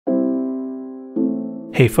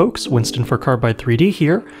Hey folks, Winston for Carbide 3D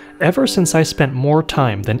here. Ever since I spent more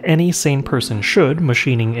time than any sane person should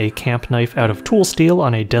machining a camp knife out of tool steel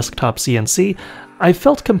on a desktop CNC, I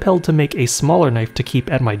felt compelled to make a smaller knife to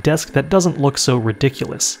keep at my desk that doesn't look so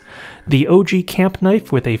ridiculous. The OG camp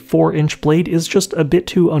knife with a 4-inch blade is just a bit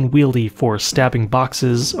too unwieldy for stabbing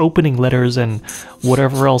boxes, opening letters, and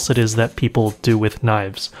whatever else it is that people do with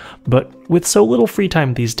knives. But with so little free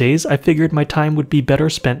time these days, I figured my time would be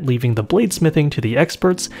better spent leaving the bladesmithing to the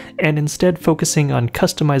experts and instead focusing on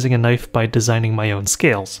customizing a knife by designing my own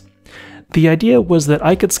scales. The idea was that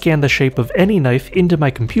I could scan the shape of any knife into my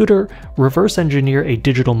computer, reverse engineer a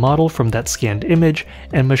digital model from that scanned image,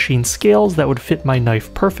 and machine scales that would fit my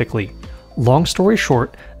knife perfectly. Long story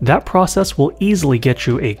short, that process will easily get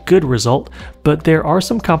you a good result, but there are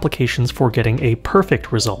some complications for getting a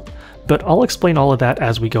perfect result. But I'll explain all of that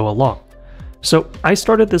as we go along. So I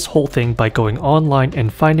started this whole thing by going online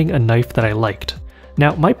and finding a knife that I liked.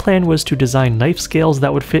 Now, my plan was to design knife scales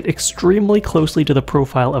that would fit extremely closely to the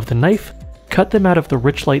profile of the knife, cut them out of the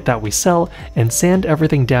Richlite that we sell, and sand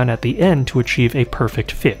everything down at the end to achieve a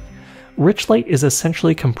perfect fit. Richlite is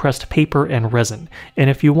essentially compressed paper and resin, and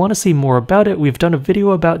if you want to see more about it, we've done a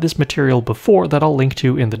video about this material before that I'll link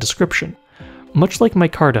to in the description. Much like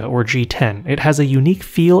micarta or G10, it has a unique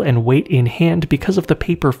feel and weight in hand because of the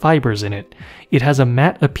paper fibers in it. It has a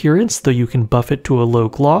matte appearance, though you can buff it to a low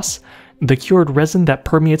gloss. The cured resin that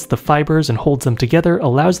permeates the fibers and holds them together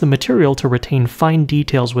allows the material to retain fine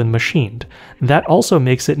details when machined. That also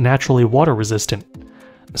makes it naturally water resistant.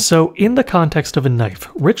 So in the context of a knife,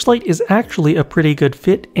 Richlite is actually a pretty good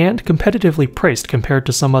fit and competitively priced compared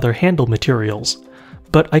to some other handle materials.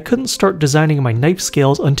 But I couldn't start designing my knife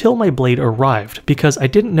scales until my blade arrived because I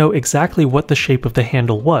didn't know exactly what the shape of the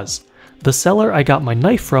handle was. The seller I got my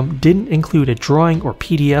knife from didn't include a drawing or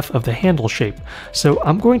PDF of the handle shape, so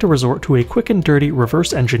I'm going to resort to a quick and dirty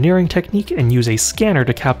reverse engineering technique and use a scanner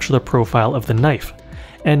to capture the profile of the knife.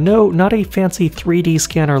 And no, not a fancy 3D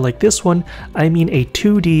scanner like this one, I mean a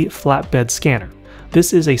 2D flatbed scanner.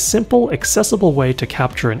 This is a simple, accessible way to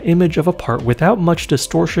capture an image of a part without much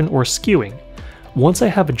distortion or skewing. Once I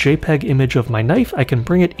have a JPEG image of my knife, I can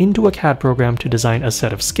bring it into a CAD program to design a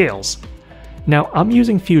set of scales. Now, I'm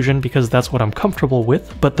using Fusion because that's what I'm comfortable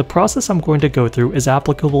with, but the process I'm going to go through is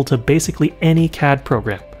applicable to basically any CAD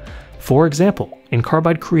program. For example, in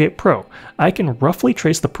Carbide Create Pro, I can roughly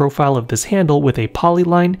trace the profile of this handle with a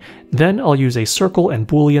polyline, then I'll use a circle and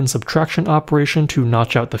Boolean subtraction operation to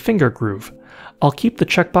notch out the finger groove. I'll keep the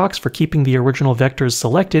checkbox for keeping the original vectors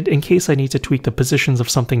selected in case I need to tweak the positions of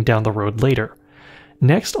something down the road later.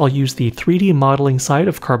 Next, I'll use the 3D modeling side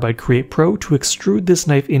of Carbide Create Pro to extrude this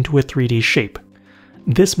knife into a 3D shape.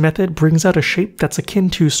 This method brings out a shape that's akin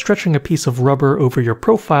to stretching a piece of rubber over your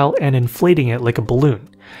profile and inflating it like a balloon.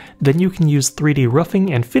 Then you can use 3D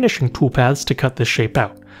roughing and finishing toolpaths to cut this shape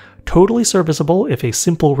out. Totally serviceable if a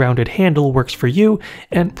simple rounded handle works for you,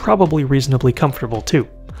 and probably reasonably comfortable too.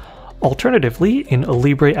 Alternatively, in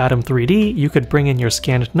Libre Atom 3D, you could bring in your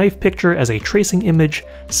scanned knife picture as a tracing image,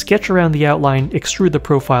 sketch around the outline, extrude the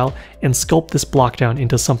profile, and sculpt this block down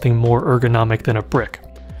into something more ergonomic than a brick.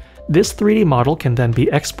 This 3D model can then be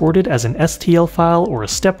exported as an STL file or a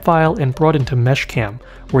step file and brought into Meshcam,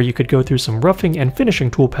 where you could go through some roughing and finishing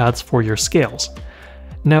toolpaths for your scales.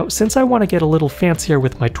 Now, since I want to get a little fancier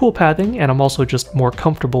with my toolpathing, and I'm also just more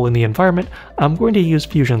comfortable in the environment, I'm going to use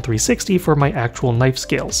Fusion 360 for my actual knife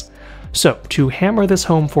scales. So, to hammer this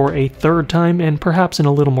home for a third time and perhaps in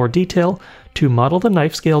a little more detail, to model the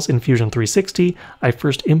knife scales in Fusion 360, I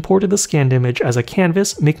first imported the scanned image as a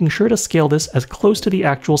canvas, making sure to scale this as close to the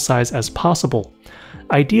actual size as possible.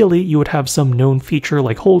 Ideally, you would have some known feature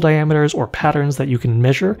like hole diameters or patterns that you can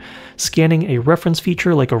measure. Scanning a reference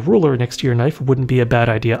feature like a ruler next to your knife wouldn't be a bad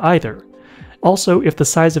idea either. Also, if the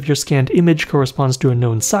size of your scanned image corresponds to a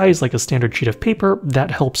known size like a standard sheet of paper,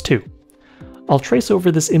 that helps too. I'll trace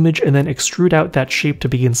over this image and then extrude out that shape to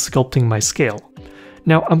begin sculpting my scale.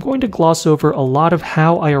 Now, I'm going to gloss over a lot of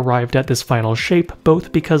how I arrived at this final shape,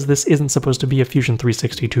 both because this isn't supposed to be a Fusion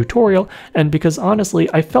 360 tutorial, and because honestly,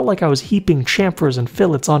 I felt like I was heaping chamfers and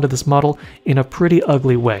fillets onto this model in a pretty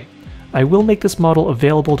ugly way. I will make this model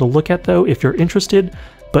available to look at though if you're interested,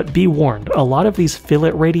 but be warned, a lot of these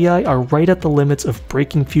fillet radii are right at the limits of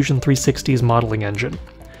breaking Fusion 360's modeling engine.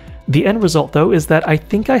 The end result though is that I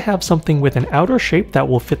think I have something with an outer shape that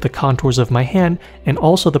will fit the contours of my hand and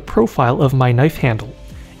also the profile of my knife handle.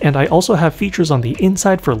 And I also have features on the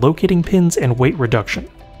inside for locating pins and weight reduction.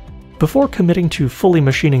 Before committing to fully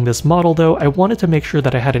machining this model though, I wanted to make sure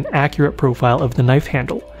that I had an accurate profile of the knife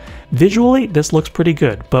handle. Visually, this looks pretty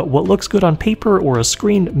good, but what looks good on paper or a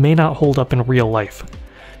screen may not hold up in real life.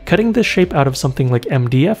 Cutting this shape out of something like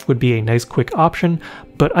MDF would be a nice quick option,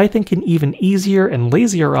 but I think an even easier and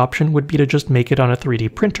lazier option would be to just make it on a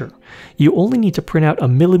 3D printer. You only need to print out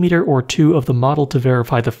 1 millimeter or 2 of the model to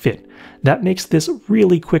verify the fit. That makes this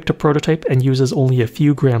really quick to prototype and uses only a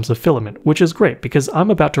few grams of filament, which is great because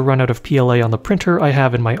I'm about to run out of PLA on the printer I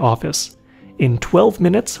have in my office. In 12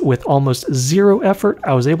 minutes, with almost zero effort,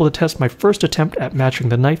 I was able to test my first attempt at matching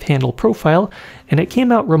the knife handle profile, and it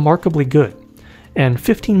came out remarkably good. And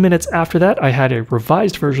 15 minutes after that, I had a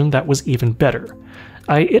revised version that was even better.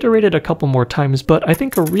 I iterated a couple more times, but I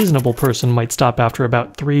think a reasonable person might stop after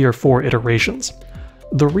about 3 or 4 iterations.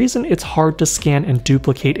 The reason it's hard to scan and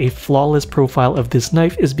duplicate a flawless profile of this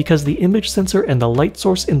knife is because the image sensor and the light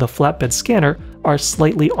source in the flatbed scanner are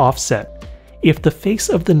slightly offset. If the face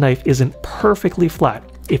of the knife isn't perfectly flat,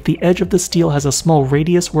 if the edge of the steel has a small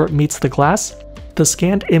radius where it meets the glass, the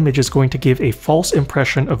scanned image is going to give a false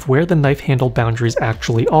impression of where the knife handle boundaries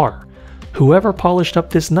actually are. Whoever polished up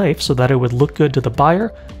this knife so that it would look good to the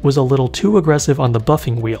buyer was a little too aggressive on the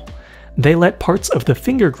buffing wheel. They let parts of the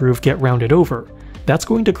finger groove get rounded over. That's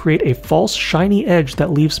going to create a false shiny edge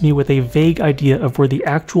that leaves me with a vague idea of where the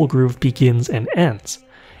actual groove begins and ends.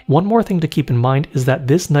 One more thing to keep in mind is that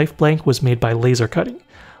this knife blank was made by laser cutting.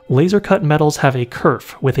 Laser cut metals have a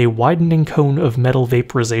kerf with a widening cone of metal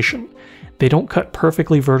vaporization. They don't cut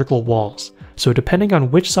perfectly vertical walls, so depending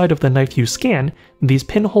on which side of the knife you scan, these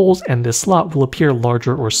pinholes and this slot will appear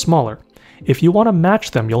larger or smaller. If you want to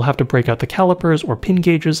match them, you'll have to break out the calipers or pin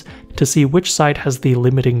gauges to see which side has the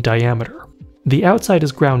limiting diameter. The outside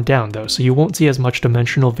is ground down though, so you won't see as much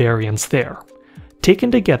dimensional variance there.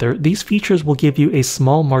 Taken together, these features will give you a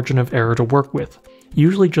small margin of error to work with,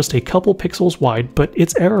 usually just a couple pixels wide, but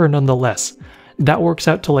it's error nonetheless. That works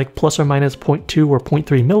out to like plus or minus 0.2 or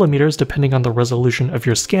 0.3 millimeters depending on the resolution of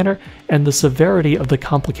your scanner and the severity of the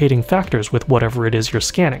complicating factors with whatever it is you're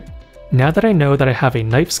scanning. Now that I know that I have a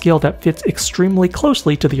knife scale that fits extremely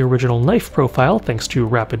closely to the original knife profile thanks to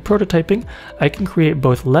rapid prototyping, I can create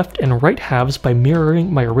both left and right halves by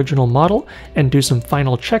mirroring my original model and do some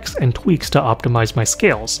final checks and tweaks to optimize my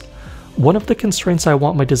scales. One of the constraints I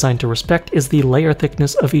want my design to respect is the layer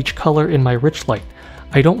thickness of each color in my Richlite.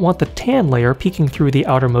 I don't want the tan layer peeking through the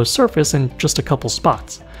outermost surface in just a couple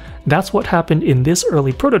spots. That's what happened in this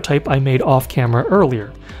early prototype I made off camera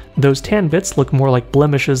earlier. Those tan bits look more like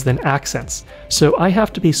blemishes than accents, so I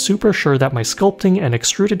have to be super sure that my sculpting and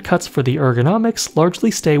extruded cuts for the ergonomics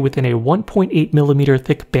largely stay within a 1.8mm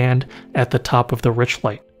thick band at the top of the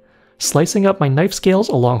Richlite. Slicing up my knife scales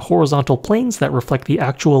along horizontal planes that reflect the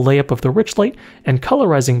actual layup of the Richlite and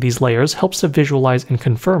colorizing these layers helps to visualize and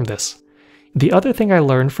confirm this. The other thing I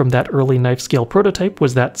learned from that early knife scale prototype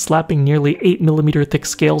was that slapping nearly 8mm thick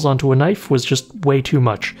scales onto a knife was just way too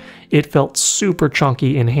much. It felt super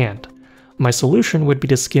chunky in hand. My solution would be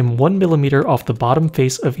to skim 1mm off the bottom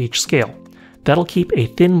face of each scale. That'll keep a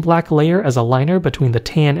thin black layer as a liner between the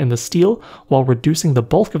tan and the steel while reducing the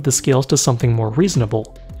bulk of the scales to something more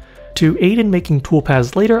reasonable. To aid in making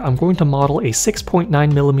toolpaths later, I'm going to model a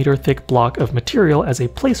 6.9mm thick block of material as a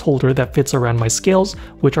placeholder that fits around my scales,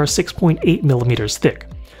 which are 6.8mm thick.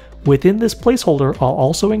 Within this placeholder, I'll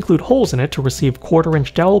also include holes in it to receive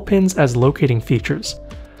 1/4" dowel pins as locating features.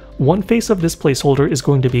 One face of this placeholder is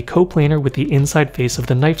going to be coplanar with the inside face of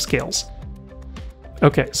the knife scales.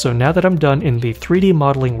 Okay, so now that I'm done in the 3D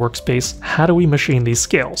modeling workspace, how do we machine these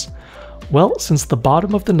scales? Well, since the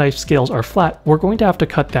bottom of the knife scales are flat, we're going to have to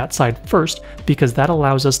cut that side first because that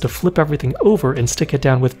allows us to flip everything over and stick it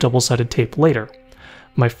down with double-sided tape later.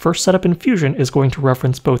 My first setup in Fusion is going to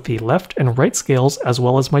reference both the left and right scales as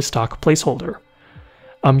well as my stock placeholder.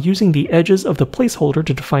 I'm using the edges of the placeholder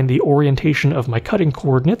to define the orientation of my cutting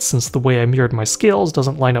coordinates since the way I mirrored my scales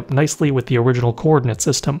doesn't line up nicely with the original coordinate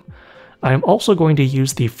system. I am also going to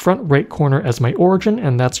use the front right corner as my origin,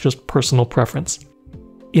 and that's just personal preference.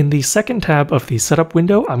 In the second tab of the setup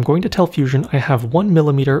window, I'm going to tell Fusion I have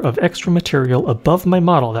 1mm of extra material above my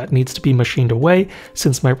model that needs to be machined away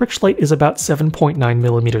since my Richlite is about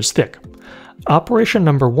 7.9mm thick. Operation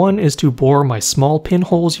number 1 is to bore my small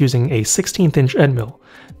pinholes using a 16" end mill.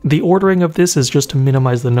 The ordering of this is just to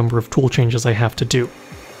minimize the number of tool changes I have to do.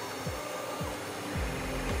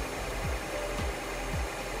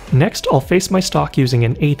 Next, I'll face my stock using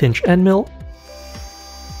an 1/8" end mill.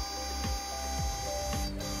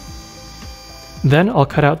 Then I'll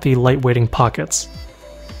cut out the lightweighting pockets.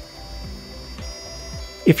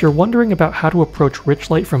 If you're wondering about how to approach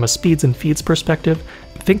Richlite from a speeds and feeds perspective,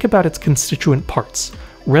 think about its constituent parts,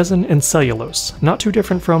 resin and cellulose, not too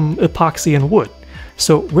different from epoxy and wood.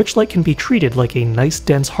 So Richlite can be treated like a nice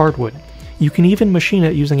dense hardwood. You can even machine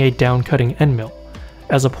it using a down-cutting end mill.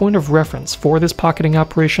 As a point of reference for this pocketing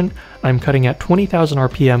operation, I'm cutting at 20,000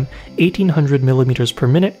 RPM, 1800 millimeters per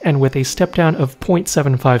minute, and with a step down of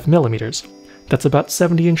 0.75 millimeters. That's about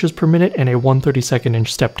 70 inches per minute and a 1/32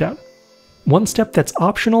 inch step down. One step that's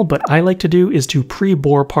optional but I like to do is to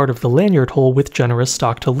pre-bore part of the lanyard hole with generous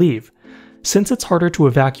stock to leave. Since it's harder to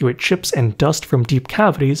evacuate chips and dust from deep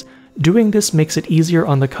cavities, doing this makes it easier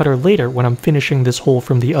on the cutter later when I'm finishing this hole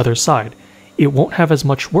from the other side. It won't have as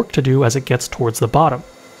much work to do as it gets towards the bottom.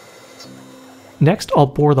 Next, I'll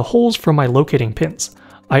bore the holes for my locating pins.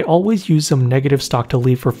 I always use some negative stock to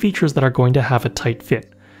leave for features that are going to have a tight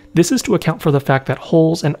fit. This is to account for the fact that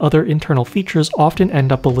holes and other internal features often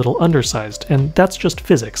end up a little undersized, and that's just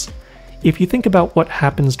physics. If you think about what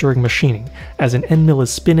happens during machining, as an end mill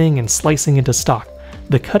is spinning and slicing into stock,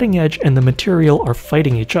 the cutting edge and the material are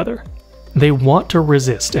fighting each other. They want to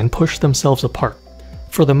resist and push themselves apart.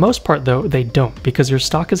 For the most part though, they don't, because your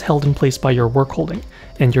stock is held in place by your work holding,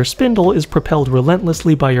 and your spindle is propelled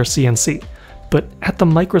relentlessly by your CNC. But at the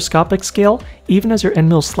microscopic scale, even as your end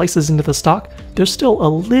mill slices into the stock, there's still a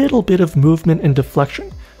little bit of movement and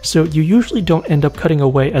deflection, so you usually don't end up cutting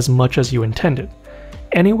away as much as you intended.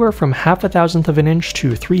 Anywhere from 0.5 of an inch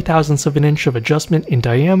to 0.03 of an inch of adjustment in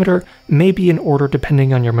diameter may be in order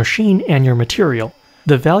depending on your machine and your material.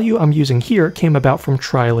 The value I'm using here came about from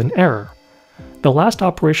trial and error. The last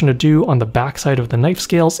operation to do on the backside of the knife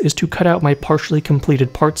scales is to cut out my partially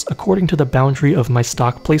completed parts according to the boundary of my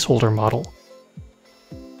stock placeholder model.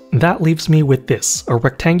 That leaves me with this, a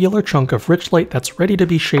rectangular chunk of Richlite that's ready to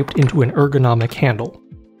be shaped into an ergonomic handle.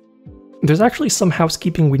 There's actually some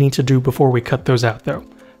housekeeping we need to do before we cut those out though.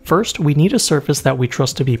 First, we need a surface that we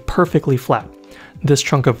trust to be perfectly flat. This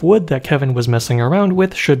chunk of wood that Kevin was messing around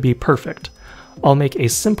with should be perfect. I'll make a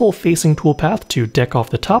simple facing toolpath to deck off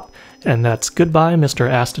the top, and that's goodbye Mr.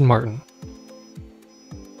 Aston Martin.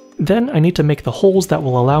 Then I need to make the holes that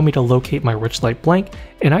will allow me to locate my Richlite blank,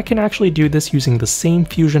 and I can actually do this using the same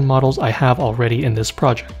fusion models I have already in this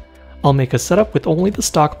project. I'll make a setup with only the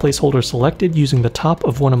stock placeholder selected using the top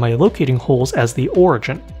of one of my locating holes as the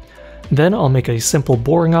origin. Then I'll make a simple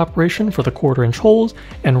boring operation for the 1/4 inch holes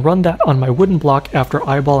and run that on my wooden block after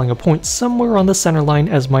eyeballing a point somewhere on the center line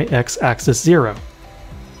as my x-axis 0.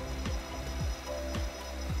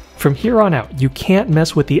 From here on out, you can't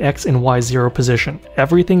mess with the X and Y 0 position.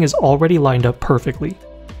 Everything is already lined up perfectly.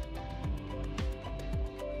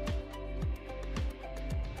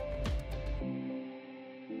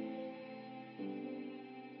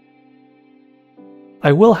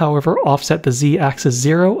 I will, however, offset the Z-axis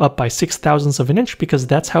 0 up by 0.06 of an inch because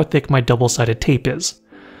that's how thick my double-sided tape is.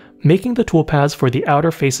 Making the toolpaths for the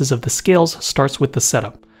outer faces of the scales starts with the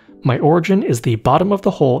setup. My origin is the bottom of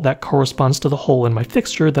the hole that corresponds to the hole in my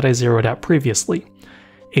fixture that I zeroed out previously.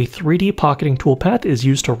 A 3D pocketing toolpath is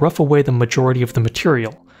used to rough away the majority of the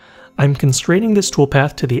material. I'm constraining this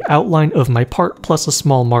toolpath to the outline of my part plus a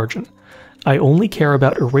small margin. I only care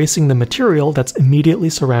about erasing the material that's immediately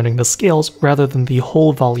surrounding the scales rather than the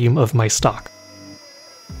whole volume of my stock.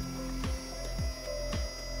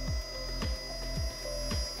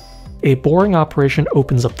 A boring operation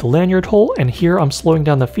opens up the lanyard hole, and here I'm slowing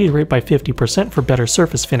down the feed rate by 50% for better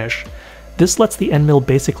surface finish. This lets the end mill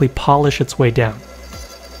basically polish its way down.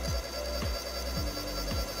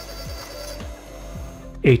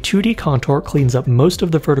 A 2D contour cleans up most of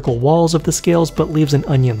the vertical walls of the scales but leaves an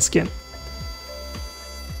onion skin.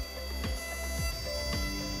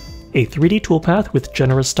 A 3D toolpath with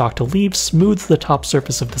generous stock to leave smooths the top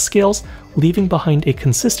surface of the scales, leaving behind a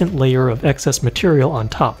consistent layer of excess material on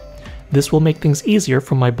top. This will make things easier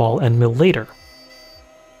for my ball end mill later.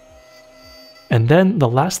 And then the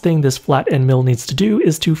last thing this flat end mill needs to do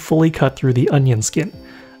is to fully cut through the onion skin.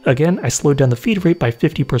 Again, I slowed down the feed rate by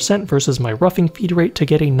 50% versus my roughing feed rate to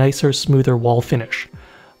get a nicer, smoother wall finish.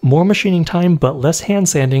 More machining time but less hand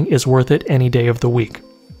sanding is worth it any day of the week.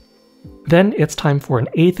 Then it's time for an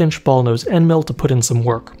 1/8 inch ball nose end mill to put in some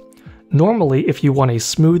work. Normally, if you want a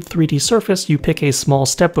smooth 3D surface, you pick a small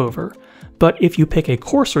step over. But if you pick a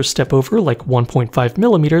coarser step over, like 1.5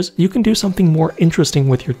 millimeters, you can do something more interesting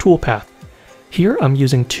with your toolpath. Here I'm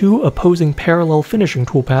using 2 opposing parallel finishing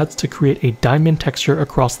toolpaths to create a diamond texture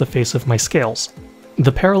across the face of my scales.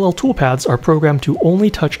 The parallel toolpaths are programmed to only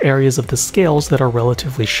touch areas of the scales that are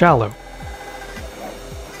relatively shallow.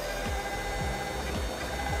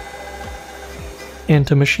 And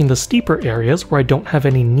to machine the steeper areas where I don't have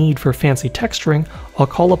any need for fancy texturing, I'll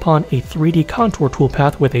call upon a 3D contour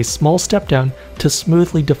toolpath with a small step down to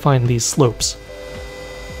smoothly define these slopes.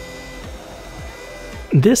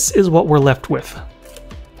 This is what we're left with.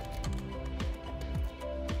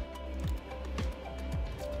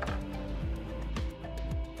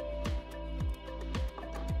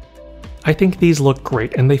 I think these look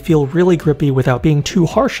great and they feel really grippy without being too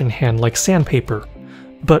harsh in hand like sandpaper.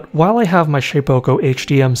 But while I have my Shapeoko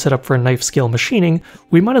HDM set up for knife scale machining,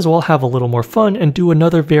 we might as well have a little more fun and do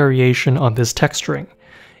another variation on this texturing.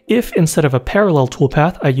 If instead of a parallel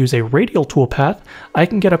toolpath I use a radial toolpath, I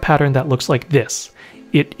can get a pattern that looks like this.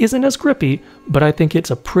 It isn't as grippy, but I think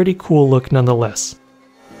it's a pretty cool look nonetheless.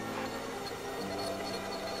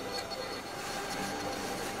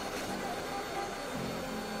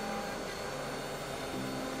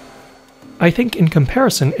 I think in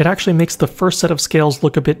comparison, it actually makes the first set of scales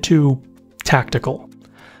look a bit too tactical.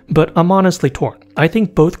 But I'm honestly torn. I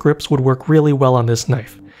think both grips would work really well on this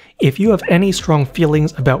knife. If you have any strong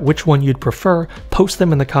feelings about which one you'd prefer, post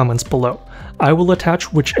them in the comments below. I will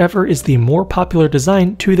attach whichever is the more popular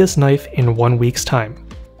design to this knife in 1 week's time.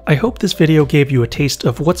 I hope this video gave you a taste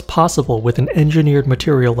of what's possible with an engineered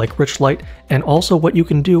material like Richlite, and also what you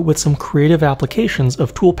can do with some creative applications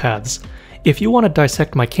of toolpaths. If you want to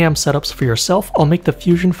dissect my cam setups for yourself, I'll make the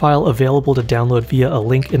Fusion file available to download via a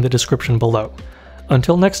link in the description below.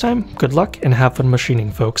 Until next time, good luck and have fun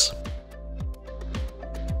machining, folks.